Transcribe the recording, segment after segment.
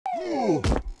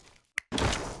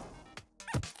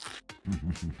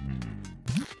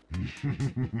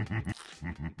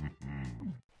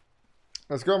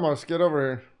Let's go, Mars. Get over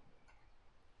here.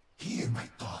 Hear my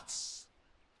thoughts.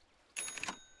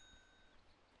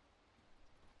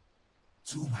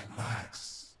 To my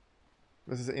marks.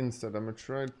 This is insta damage,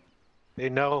 right? They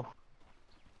know.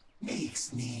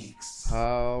 Nyx.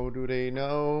 How do they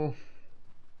know?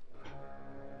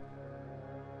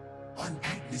 On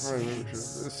Agnes Alright, let me try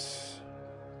Veins. this.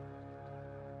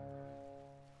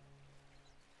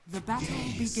 The battle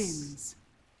begins.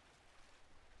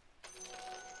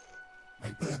 My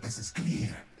purpose is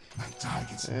clear. My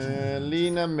target's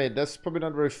Lina mid. That's probably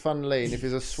not a very fun lane. If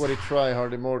he's a sweaty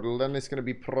tryhard immortal, then it's gonna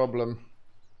be problem.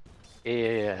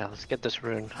 Yeah, let's get this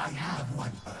rune. I have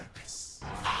one purpose.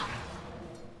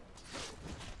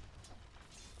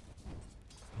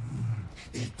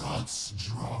 The thoughts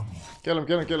draw me. Kill him,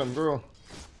 kill him, kill him, girl.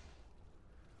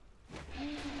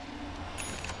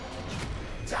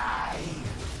 Die.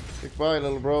 Goodbye,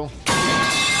 little bro.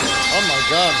 Oh my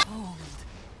god.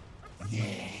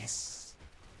 Yes.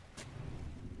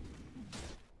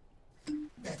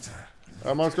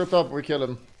 Better. Mars got up, we kill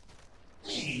him.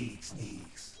 Nyx.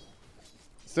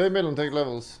 Stay middle and take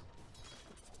levels.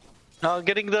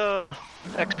 Getting the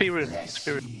XP rune. XP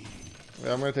rune.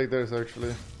 Yeah, I'm gonna take this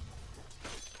actually.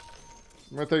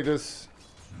 I'm gonna take this.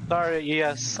 Sorry,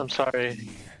 yes, I'm sorry.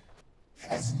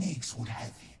 As Nyx would have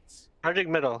it.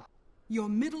 Charging middle. Your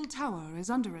middle tower is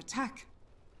under attack.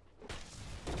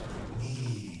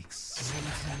 Nyx.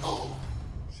 Oh.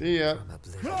 See ya.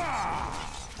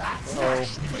 Oh.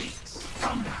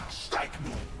 Come now, strike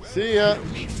me. See ya.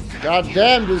 God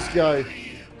damn this guy.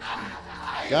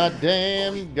 God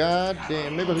damn, god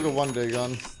damn. Maybe I'll go one day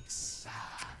gone.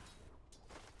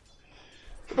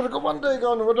 I better go one day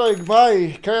gone. What do I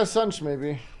buy? Kaya Sanch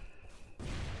maybe.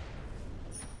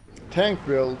 Tank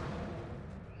build.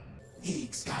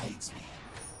 Nyx guides me.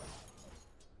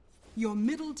 Your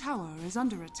middle tower is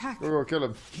under attack. Go kill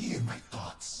him. Hear my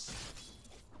thoughts.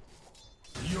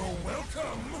 You're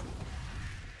welcome.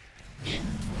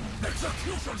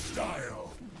 Execution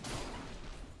style.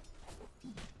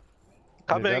 Any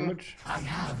Coming. damage? I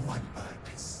have one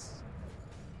purpose.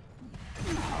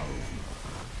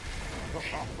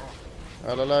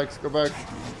 Alex, go back.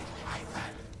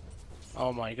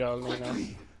 Oh my god, Lina.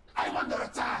 I'm under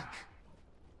attack.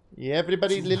 Yeah,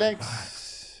 everybody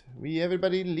relax. We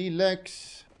everybody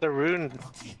relax. The rune.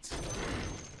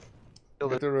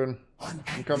 Get the rune. I'm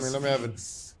coming, let me have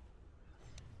it.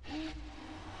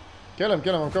 Kill him,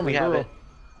 I'm coming. We have Go. it.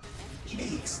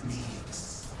 Nyx.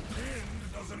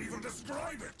 Doesn't even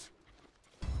describe it.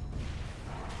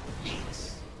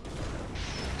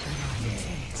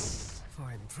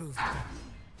 For improvement.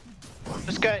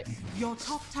 This guy. Your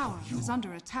top tower is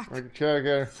under attack.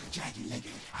 Okay.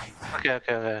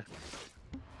 Okay.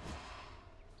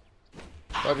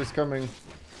 That is coming.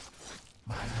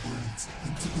 My words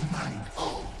into the mind.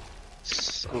 Oh,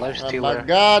 Life Oh stealer. my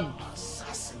god.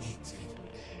 assassinated.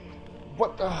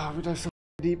 What? We died so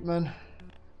deep, man.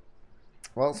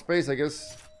 Well, space, I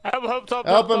guess. Help, top,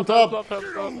 Help him, top. help.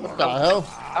 What the hell?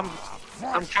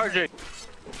 I'm charging.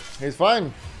 He's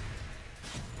fine.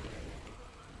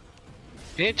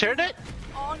 Can you turn it?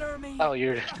 Honor me. Oh,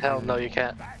 you're. Hell no, you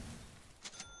can't.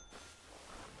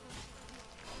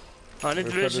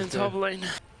 Manipulation top lane.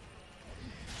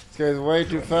 This guy's way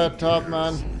too fat, top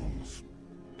man.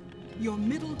 Your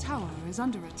middle tower is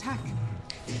under attack.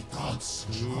 The thoughts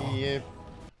Yep.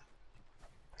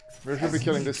 We should be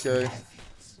killing this guy.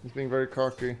 He's being very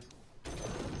cocky.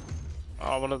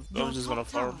 I Your just wanna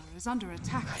top tower farm. is under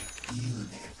attack. feel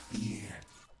their fear.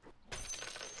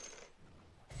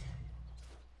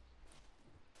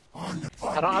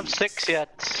 I don't have 6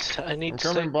 yet. I need I'm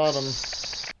 6. coming bottom.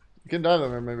 You can dive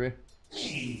on him, maybe.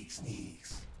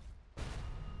 Nyx.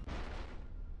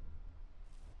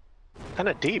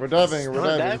 Kinda deep. We're diving, You we're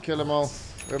wanna diving. dive? Kill them all.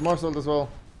 We have Marcel as well.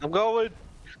 I'm going.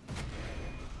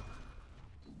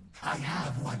 I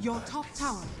have one. Your top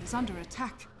tower is under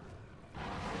attack.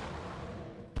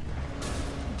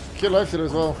 Kill Exit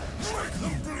as well.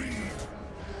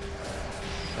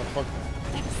 Oh fuck.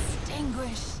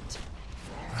 Extinguished.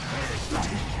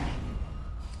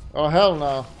 Oh hell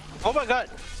no. Oh my god.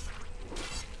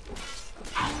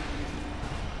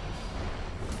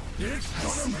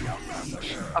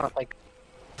 Oh, like.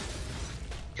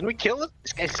 Can we kill him?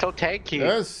 This guy's so tanky.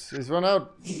 Yes, he's run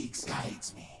out. Nyx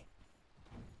guides me.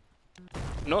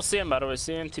 No CM by the way,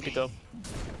 CM TP top.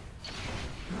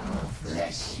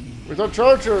 Fleshy. With our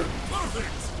charger.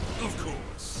 Of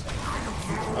course.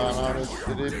 Oh no, it's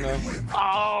too deep now.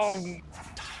 Oh.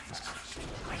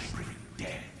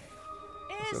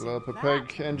 It's a little peg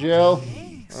NGL.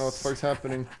 Oh, what the fuck's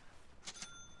happening?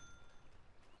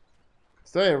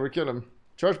 Stay here, we kill him.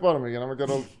 Charge bottom again, I'm gonna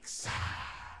go.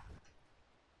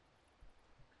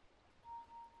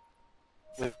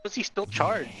 Was he still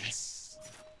charged?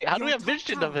 How do we have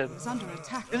vision of him? Is under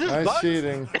attack. Is this Nice bugs?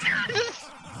 cheating.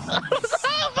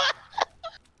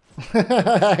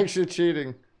 Actually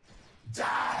cheating.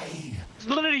 It's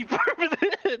literally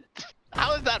permanent.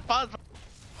 How is that possible?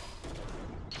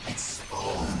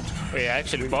 Wait,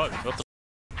 actually bugged. What the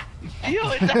Yo,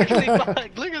 it's actually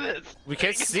bugged. Look at this. We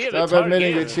can't see it. Stop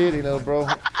admitting you're cheating, little bro.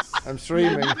 I'm Your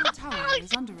streaming. middle tower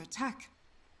is under attack.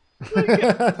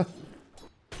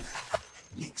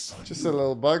 Just a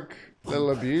little bug,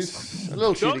 little abuse, a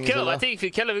little cheating. Don't kill him. I Isabella. think if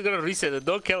you kill him, we're gonna reset it.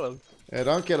 Don't kill him. Yeah,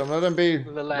 don't kill him. Let him be.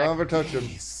 Relax. Don't ever touch him.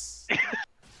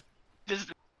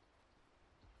 Just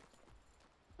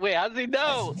wait. How does he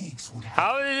know?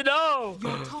 How did you know?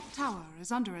 Your top tower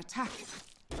is under attack.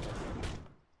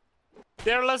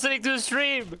 They're listening to the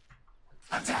stream.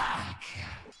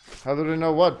 How do they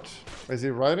know what? Is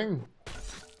he writing?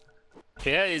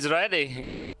 Yeah, he's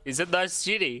ready. He said nice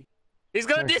cheating. He's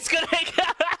gonna disconnect.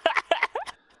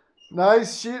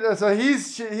 Nice shit. So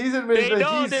he's admitting They that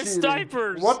know he's they're cheating.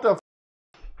 snipers. What the?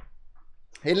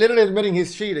 He literally admitting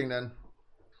he's cheating then.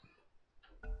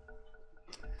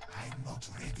 I'm not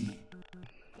ready.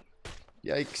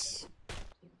 Yikes.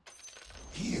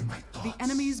 Hear my thoughts. The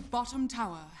enemy's bottom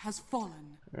tower has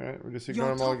fallen. All right, we'll just ignore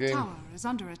Your him all top game. tower is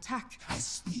under attack. I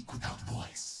speak without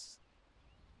voice.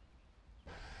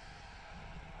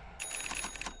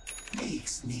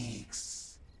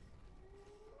 Nyx.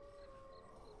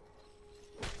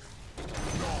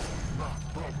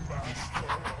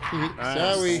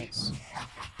 Shall we?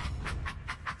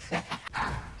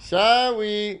 Shall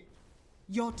we?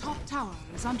 Your top tower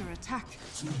is under attack.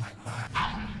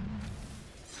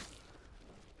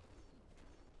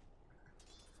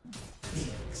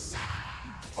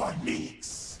 For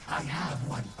Nyx, I have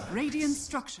one Radiant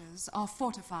structures are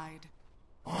fortified.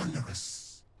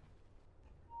 onerous.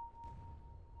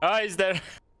 Ah, he's there.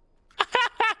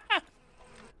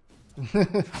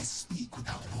 I speak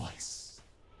without voice.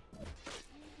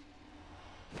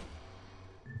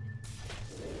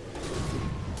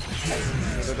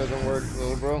 Yeah, that doesn't work,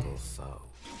 little bro.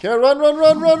 Okay, run!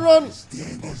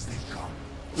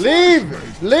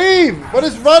 Leave! Leave! What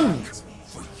is run?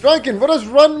 Drunken, what does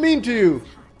run mean to you?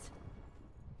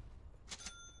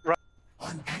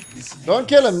 Don't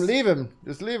kill him, leave him.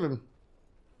 Just leave him.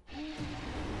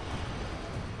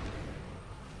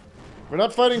 We're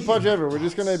not fighting Pudge ever, we're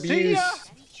just gonna abuse.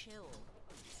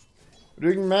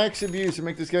 We're doing max abuse to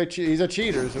make this guy cheat. He's a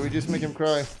cheater, so we just make him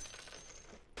cry.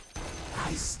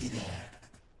 I see there.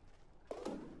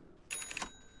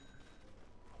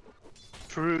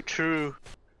 True.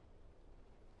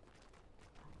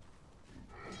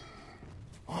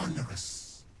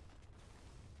 Onerous.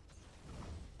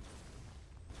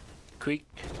 Quick.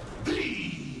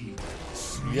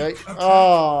 Yikes.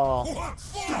 Oh.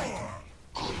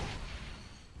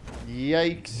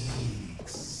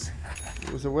 Yikes.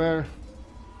 He was aware.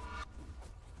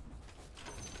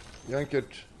 Yank it.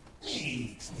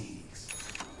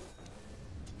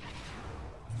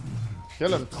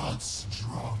 Kill him. Gods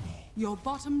draw me. Your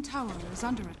bottom tower is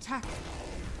under attack.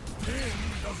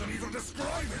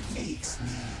 Nyx.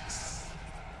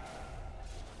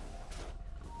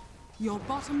 Your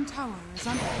bottom tower is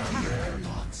under attack.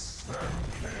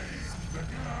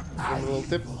 Give him a little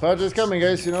tip. Pudge is coming,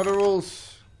 guys. You know the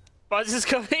rules. Pudge is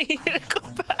coming. Go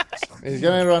back. He's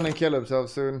gonna run and kill himself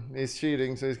soon. He's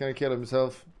cheating, so he's gonna kill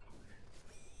himself.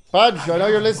 Pudge, I know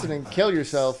you're listening. Kill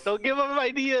yourself. Don't give him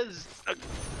ideas.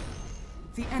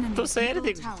 The enemy's Don't say middle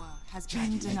anything. tower has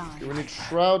been denied. We need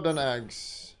Shroud and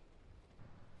Eggs.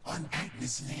 On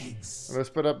Agnes' legs. Let's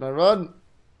put up now. Run.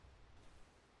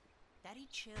 Daddy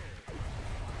chill.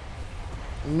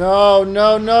 No.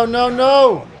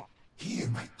 Hear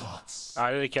my thoughts.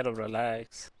 I really can't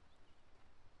relax.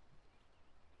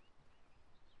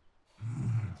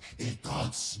 The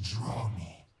gods draw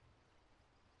me.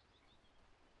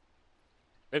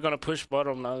 They're gonna push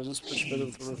bottom now. Just push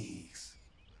middle through. Nyx.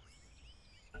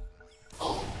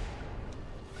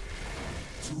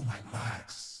 To my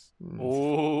max. Ooh.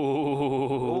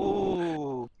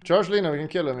 Ooh. Charge Lena, we can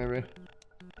kill him maybe.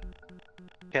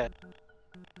 Okay.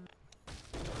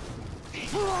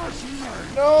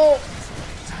 No!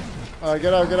 Alright,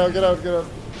 get out.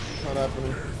 Not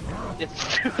happening.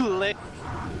 It's too late.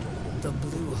 The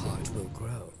blue heart will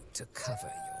grow to cover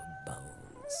your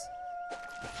bones.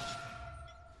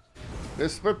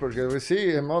 This split push, guys. We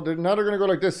see him. Oh, now they're gonna go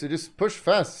like this. You just push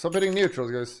fast. Stop hitting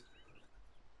neutrals, guys.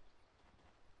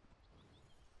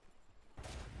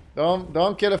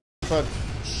 Don't kill a Pudge.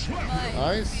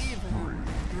 Nice.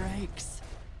 Breaks.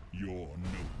 You're no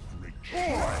great.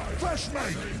 Alright, fresh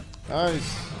mate.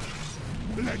 Nice.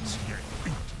 Let's get into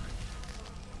it.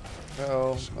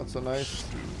 Uh-oh, not so nice.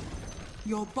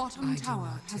 Your bottom I do tower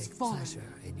not has take fallen.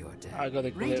 pleasure in your death. I got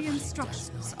a clip. Radiant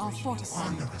structures are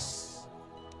fortified. Wondrous.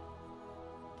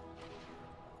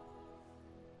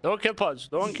 Don't kill Pudge.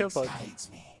 Don't kill Pudge. Guides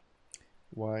me.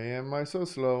 Why am I so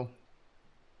slow?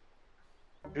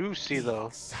 Juicy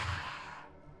though.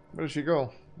 Where did she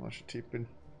go? Oh, she TP'd.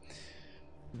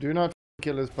 Do not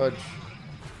kill his Pudge.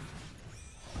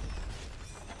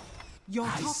 Your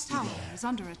top tower is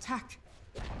under attack.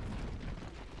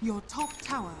 Your top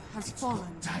tower has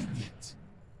fallen. Time it.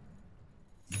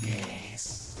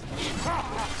 Yes.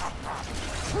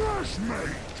 Fresh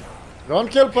mate.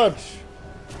 Don't kill Pudge.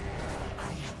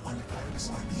 I have one purpose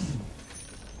for me.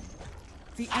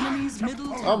 The enemy's middle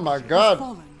tower Oh my God. has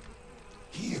fallen.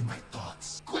 Hear my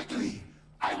thoughts. Quickly.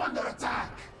 I'm under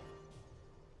attack.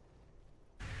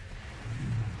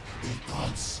 The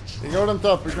gods Ignore them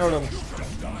top, ignore them.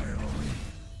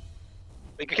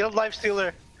 We killed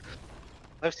Lifestealer.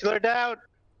 Lifestealer down.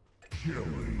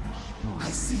 I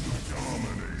see you.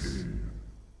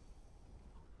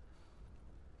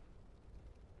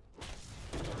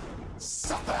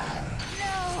 Suffer.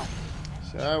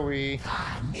 Shall we?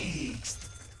 Next.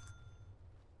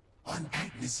 On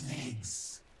Agnes'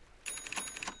 legs.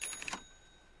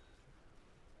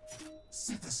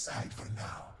 Set aside for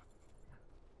now.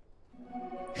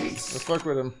 Haste. Let's fuck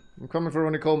with him. I'm coming for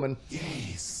Ronnie Coleman.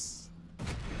 Yes.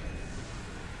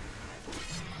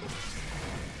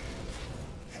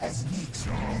 As Nyx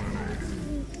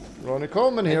Ronnie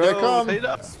Coleman, here I come. Fade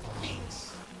up.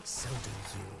 So do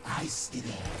you. I see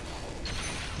them.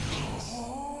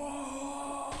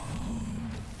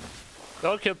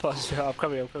 Don't kill Pudge. I'm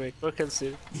coming. Go kill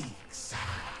Steve. Nyx.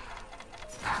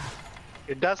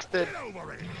 You're dusted.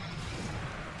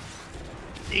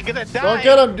 You're gonna die. Don't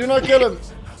kill him, do not kill him.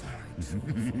 Is he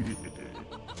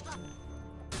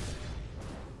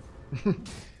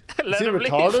Let him leave.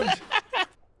 retarded?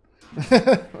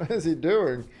 What is he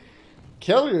doing?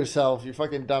 Kill yourself, you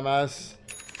fucking dumbass.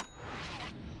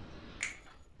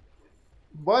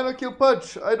 Why not kill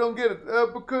Pudge? I don't get it.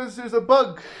 Because there's a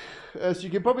bug. As you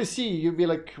can probably see, you'd be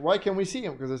like, why can't we see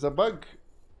him? Because there's a bug.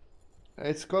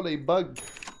 It's called a bug.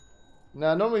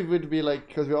 Now, normally we'd be like,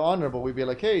 because we're honorable, we'd be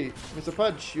like, hey, Mr.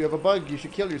 Pudge, you have a bug, you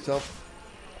should kill yourself.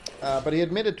 But he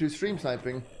admitted to stream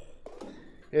sniping.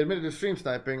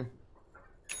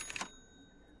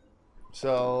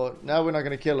 So, now we're not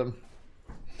going to kill him.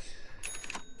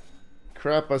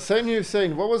 Crappa. Same you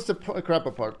saying, what was the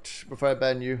Crappa part before I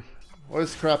ban you? What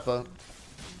is Crappa?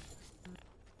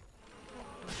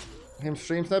 Him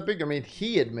stream sniping? I mean,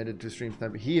 he admitted to stream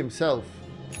sniping. He himself.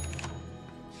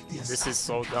 This is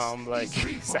so dumb. Like,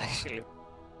 it's actually.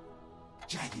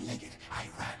 Jagged-legged, I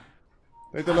run.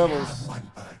 Take the levels. One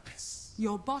purpose.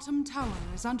 Your bottom tower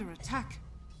is under attack.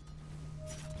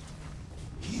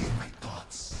 Hear my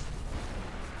thoughts.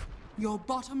 Your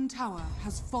bottom tower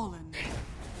has fallen.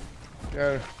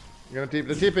 Yeah, you're gonna TP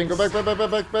the TPing. Go back.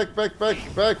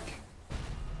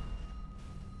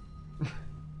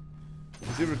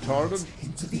 Is he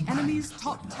retarded? The enemy's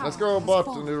top tower Let's go has bot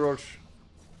fallen. in the rush.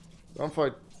 Don't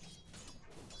fight.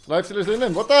 Lifestealer's in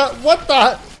him. What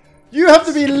the? You have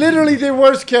to be literally the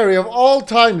worst carry of all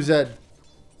time, Zed.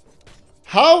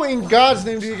 How in God's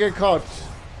name do you get caught?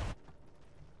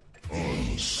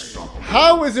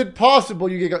 How is it possible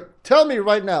you get caught? Tell me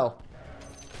right now.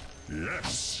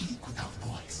 Speak without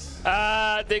voice.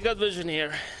 They got vision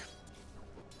here.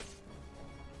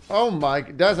 Oh my,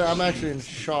 I'm actually in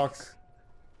shock.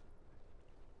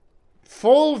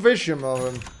 Full vision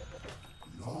of him.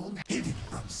 Long hidden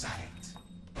from sight.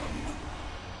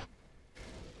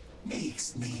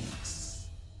 Nyx.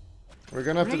 We're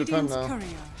gonna have to defend Radiant's now.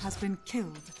 courier has been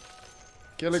killed.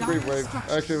 Kill a creep wave.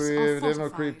 Actually, we have no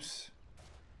fortified. creeps.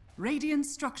 Radiant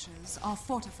structures are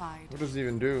fortified. What does it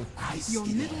even do? Your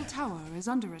middle tower is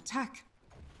under attack.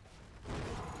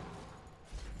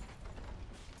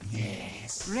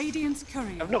 Yes. Radiant's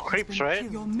courier have no has creeps, been right?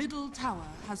 killed. Your middle tower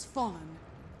has fallen.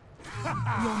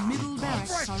 Your middle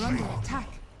barracks are under attack.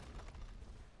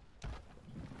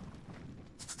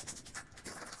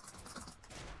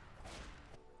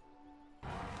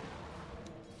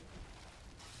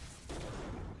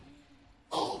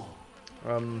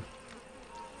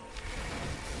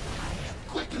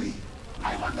 Quickly.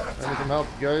 I'm under I need attack. some help,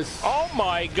 guys. Oh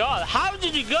my god, how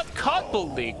did you get caught,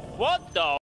 Bulldog? What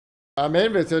the?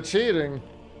 Invites are cheating.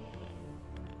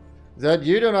 That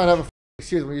you do not have a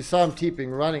excuse when you saw him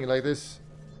TPing running like this.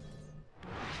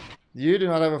 You do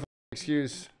not have a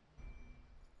excuse.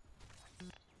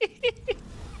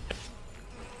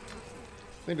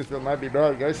 I think this build might be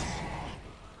bad, guys.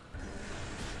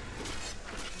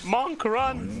 Monk,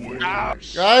 run!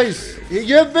 Guys,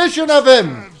 you have vision of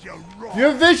him! You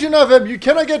have vision of him! You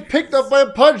cannot get picked up by a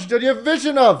punch that you have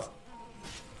vision of!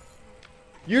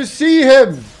 You see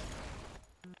him!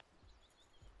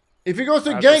 If he goes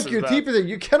to gank you, TP it,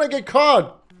 you cannot get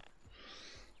caught!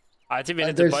 I think we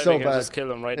need to buy him and just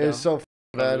kill him right now. It's so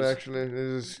bad, actually. This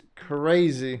is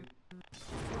crazy.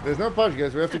 There's no punch,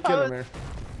 guys. We have to kill him here.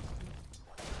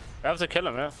 We have to kill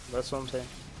him, yeah. That's what I'm saying.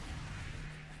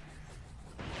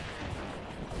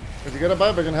 If you get a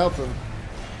buyback, can help him.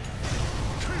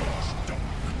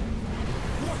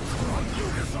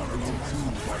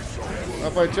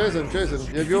 Up, I chase him, chase him.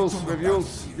 You have Yules, we have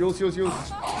Yules.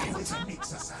 Yules.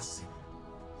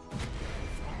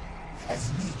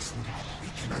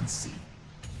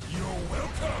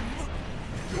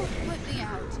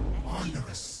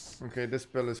 Okay, this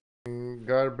spell is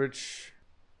garbage.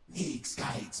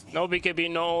 No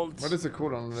BKB, no ult. What is the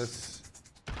cooldown on this?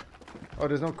 Oh,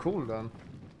 there's no cooldown.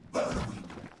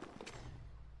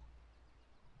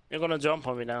 You're gonna jump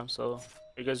on me now, so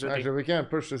you guys ready? Actually, we can't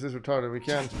push this. This is retarded. We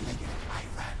can't.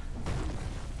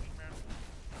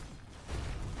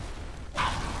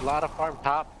 A lot of farm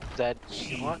top that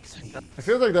you want. I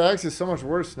feel like the axe is so much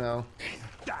worse now.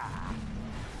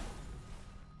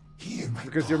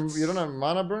 Because you don't have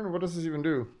mana burn? What does this even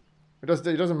do? It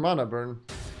doesn't mana burn.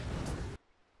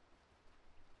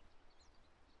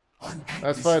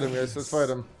 Let's fight him, guys. Let's fight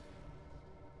him.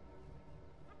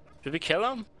 Did we kill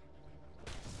him?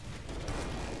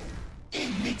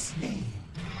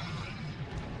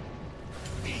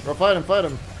 Go fight him, fight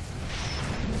him.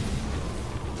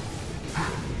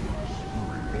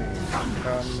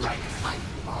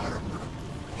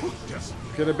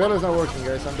 Okay, the bell is not working,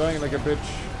 guys. I'm dying like a bitch.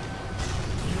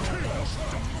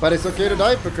 But it's okay to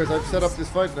die because I've set up this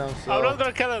fight now, so... I'm not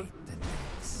gonna kill him.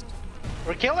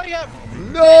 We're killing him!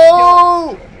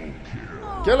 No!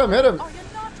 Kill him, hit him.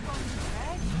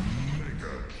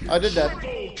 I did that.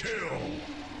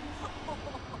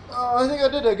 I think I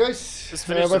did that, guys.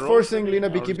 By forcing Lina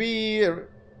BKB,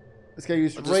 this guy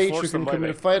used rage, we can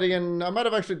commit a fight again. I might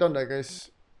have actually done that,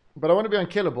 guys. But I want to be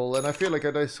unkillable, and I feel like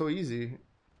I die so easy.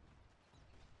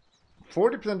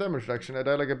 40% damage reduction, I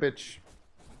die like a bitch.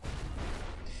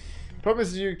 Problem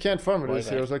is you can't farm with this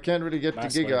hero, so I can't really get the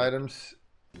Giga items.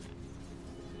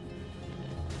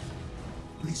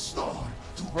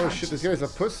 Oh shit, this guy's a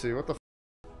pussy, what the f.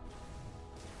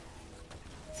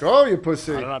 Go, you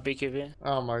pussy! I don't know BKB.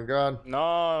 Oh my god.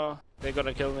 No, they're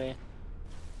gonna kill me.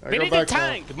 We need a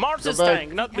tank! Mars'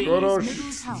 tank, not me! Go Doge!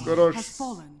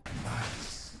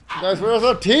 Guys, where's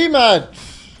our team at?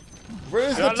 Where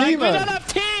is the team at? We don't have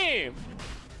team!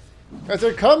 Guys,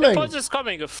 they're coming! Pudge is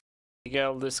coming,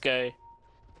 girl, this guy.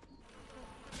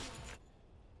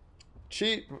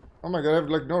 Cheat! Oh my god, I have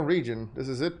like no region. This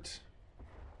is it.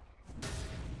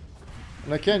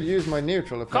 And I can't use my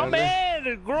neutral apparently. Come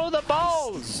in! Grow the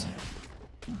balls!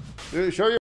 Dude, show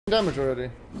your damage already.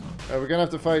 We're gonna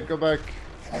have to fight, go back.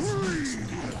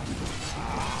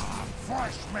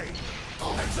 Fresh meat,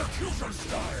 execution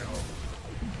style.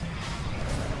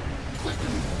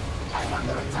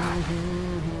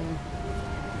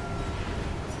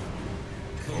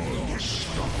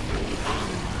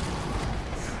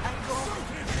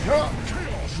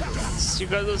 You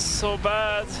guys are so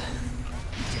bad.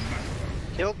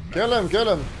 Kill. Kill him,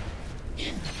 kill him.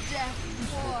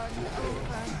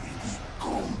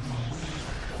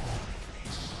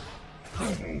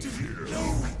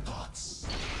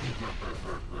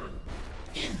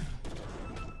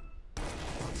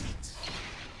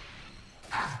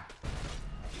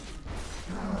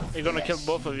 You're gonna kill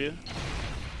both of you.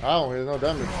 Ow, there's no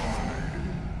damage.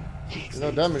 There's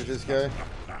no damage, this guy.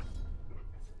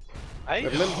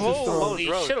 Holy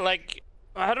shit, like,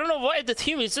 I don't know why the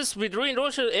team is just withdrawing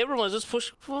Russia, everyone's just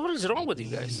pushing. What is wrong with you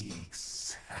guys?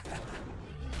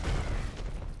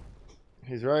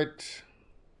 He's right.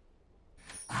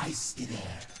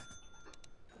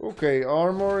 Okay,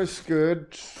 armor is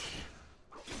good.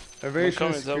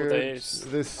 Evasion is good.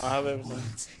 This I have everything.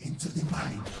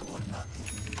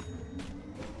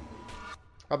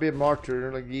 I'll be a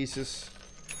martyr like Jesus.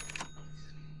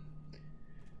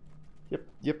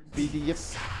 Yep, BD, yep.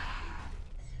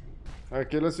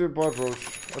 Okay, let's do a bot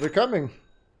rush. Are they coming?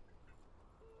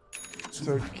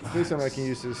 So please tell me I can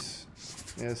use this.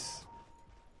 Yes.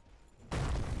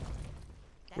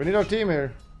 We need our team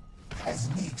here.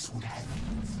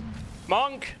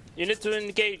 Monk, you need to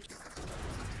engage.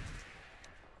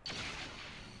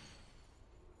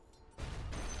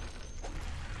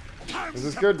 This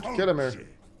is good. Kill him here.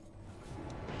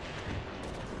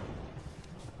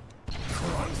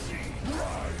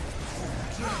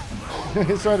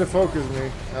 He's trying to focus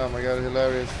me. Oh my god,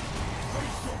 hilarious.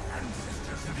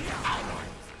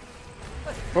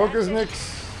 Focus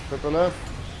Nyx. Triple F.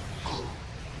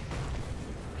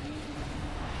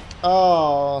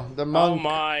 Oh, the monk. Oh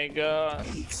my god.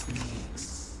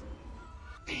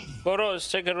 Go Rosh,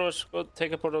 take a Rosh. Go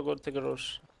take a Porto, go take a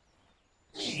Rosh.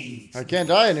 I can't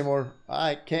die anymore.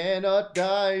 I cannot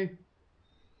die.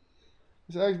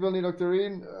 This axe will need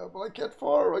Octarine, but I can't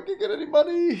farm. I can't get any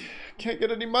money. Can't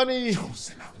get any money.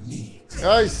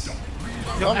 Guys.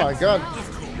 Oh my god.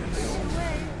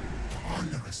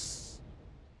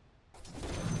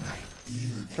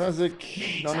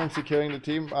 Tragic. Non-MC carrying the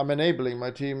team. I'm enabling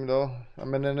my team though.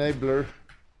 I'm an enabler.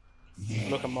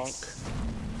 Look a monk.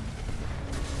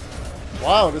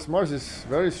 Wow, this Mars is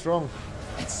very strong.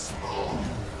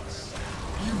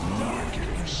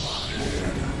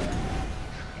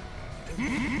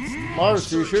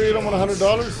 Mars, you sure you don't want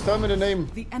 $100? Tell me the name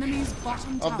The enemy's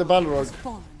bottom of the tower Balrog. has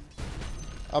fallen.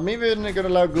 I'm even gonna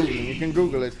allow Googling. You can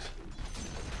Google it.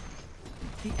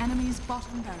 The enemy's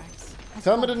bottom barracks has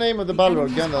Tell me the fallen. name of the The Balrog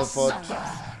enemy's Gandalf bottom fought.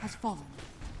 barracks has fallen.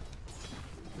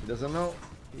 He doesn't know.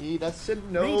 He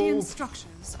doesn't know. Radiant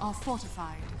structures are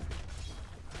fortified.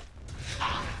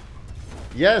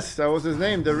 Yes, that was his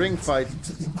name, the ring fight.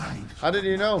 How did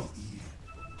you know?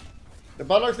 The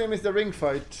Balrog's name is the ring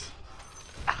fight.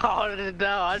 Oh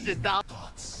no, I did not.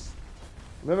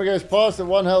 Remember guys, pause at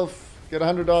 1 health, get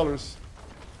 $100.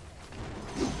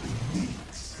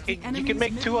 You can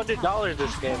make $200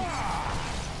 this game.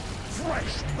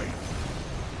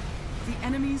 The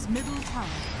enemy's middle tower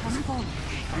has fallen.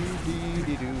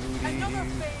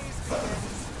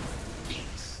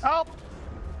 Oh!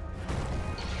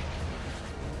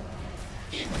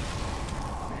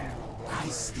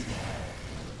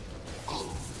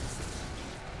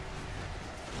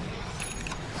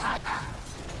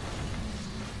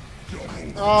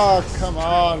 Oh, come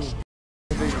on.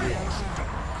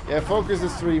 Yeah, focus the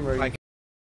streamer.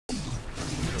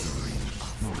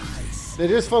 They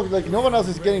just focus, like no one else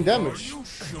is getting damage.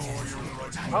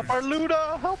 Help our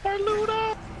Luda! Help our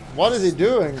Luda! What is he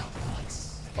doing?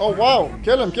 Oh wow,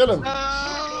 kill him, kill him.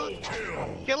 No!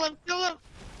 Kill him, kill him!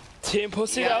 Team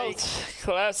pussy out.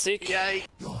 Classic. Yay!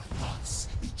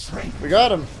 We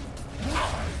got him.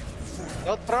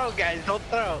 Don't throw, guys, don't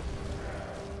throw.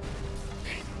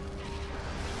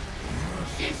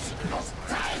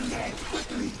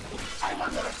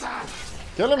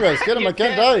 Kill him guys, kill him, I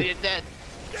can't die. You're dead.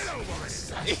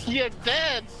 You're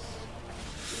dead.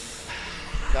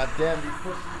 God damn you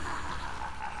pussy.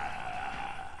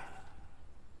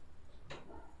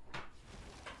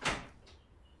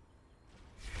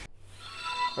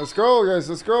 Let's go guys,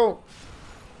 let's go.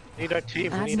 Need our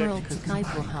team, we need our Admiral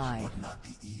Kaipo High.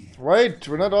 Wait,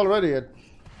 we're not all ready yet.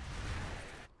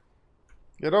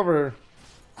 Get over here.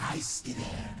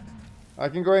 I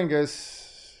can go in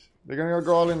guys. They're gonna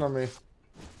go all in on me.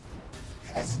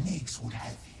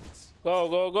 Go,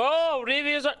 go, go!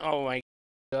 Reviews are. Oh my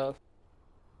god.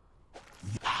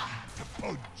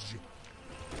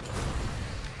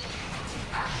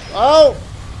 Ow!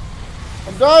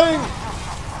 I'm dying!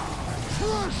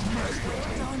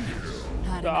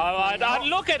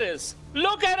 Look at this!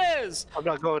 Look at this! I'm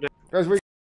not going there. Guys,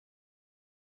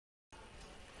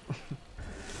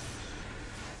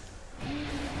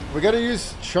 we gotta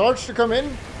use charge to come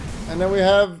in, and then we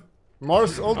have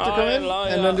Mars ult to come in,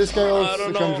 and then this guy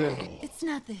also comes in. It's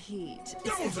not the heat. It's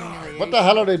the humiliation. What the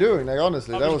hell are they doing? Like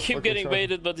honestly, I that will was keep fucking getting shocking.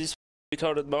 baited by these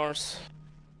retarded Mars.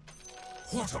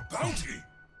 What a bounty!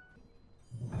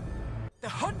 The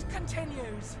hunt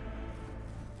continues.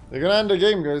 They're gonna end the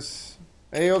game, guys.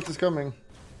 A ult is coming.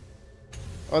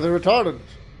 Oh, they're retarded.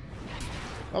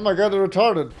 Oh my god, they're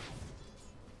retarded.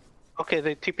 Okay,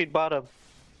 they TP'd bottom.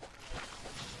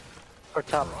 Or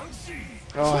top.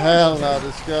 Oh hell no,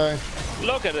 this guy.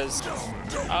 Look at this.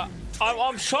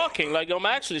 I'm shocking. Like I'm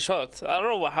actually shocked. I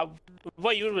don't know how.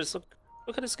 Why you was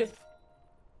look at this guy.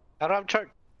 I don't have chart.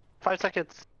 5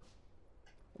 seconds.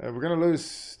 We're gonna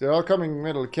lose. They're all coming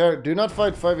middle. Do not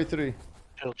fight 5v3.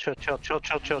 Chill, chill, chill, chill,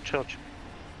 chill, chill, chill.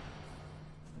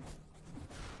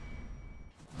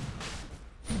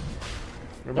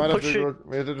 We might have push to it. go.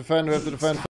 We have to defend. We have to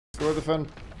defend. Go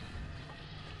defend.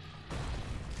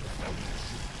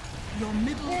 Your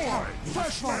middle tower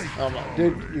has fallen. Oh my,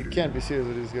 dude, you can't be serious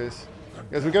with these guys.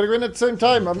 Guys, we gotta go in at the same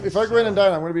time. If I go in and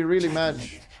die, I'm gonna be really mad.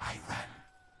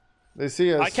 They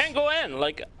see us. I can't go in.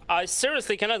 Like I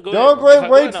seriously cannot go Don't in. go If in. I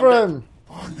Wait go for I'm him.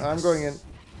 I'm going in.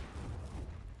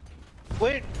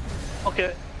 Wait.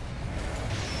 Okay.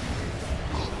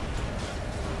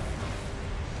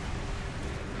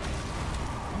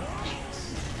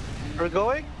 We're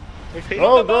going? We're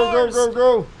Go, go, go, go,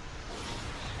 go.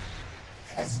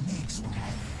 as Nyx would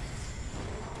have.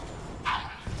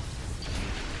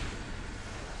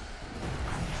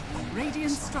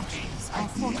 Radiant structures are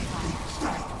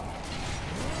fortified.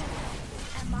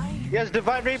 He has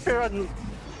Divine Rapier on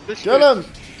this. Kill him!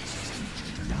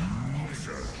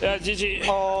 Yeah, GG.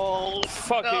 Oh,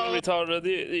 Fucking no.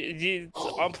 retarded.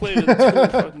 I'm playing with two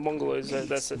fucking Mongoloids.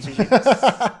 That's a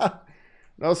GG.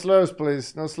 No slurs,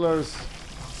 please. No slurs.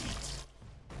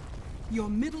 Your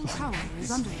middle tower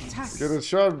is under attack. Get a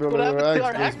shot, Billy. What happened to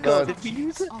our Axe Echo? was Did bad. we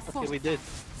use it? Are Okay, we did.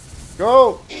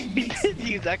 Go! We did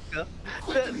use Echo.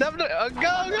 Go, go,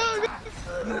 go!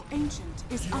 Your ancient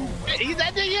is under attack. He's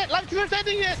ending it! Lifestealer's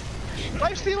ending it!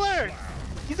 Lifestealer!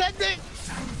 He's ending!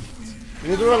 You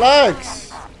need to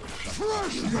relax!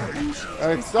 Your ancient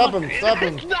Alright, is stop under him, stop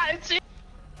him. It's not, it's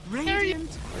Radiant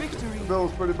victory. That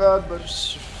was pretty bad,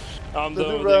 but... I'm They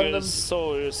do done. random. It's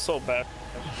so bad.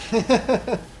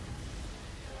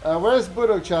 Where's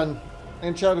Budok-chan?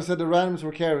 In chat who said the randoms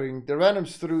were carrying. The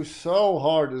randoms threw so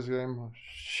hard this game.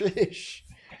 Sheesh.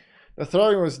 The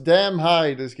throwing was damn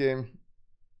high this game.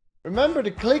 Remember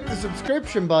to click the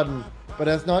subscription button. But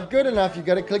that's not good enough. You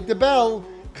gotta click the bell.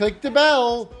 Click the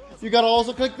bell. You gotta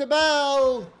also click the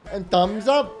bell. And thumbs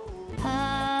up.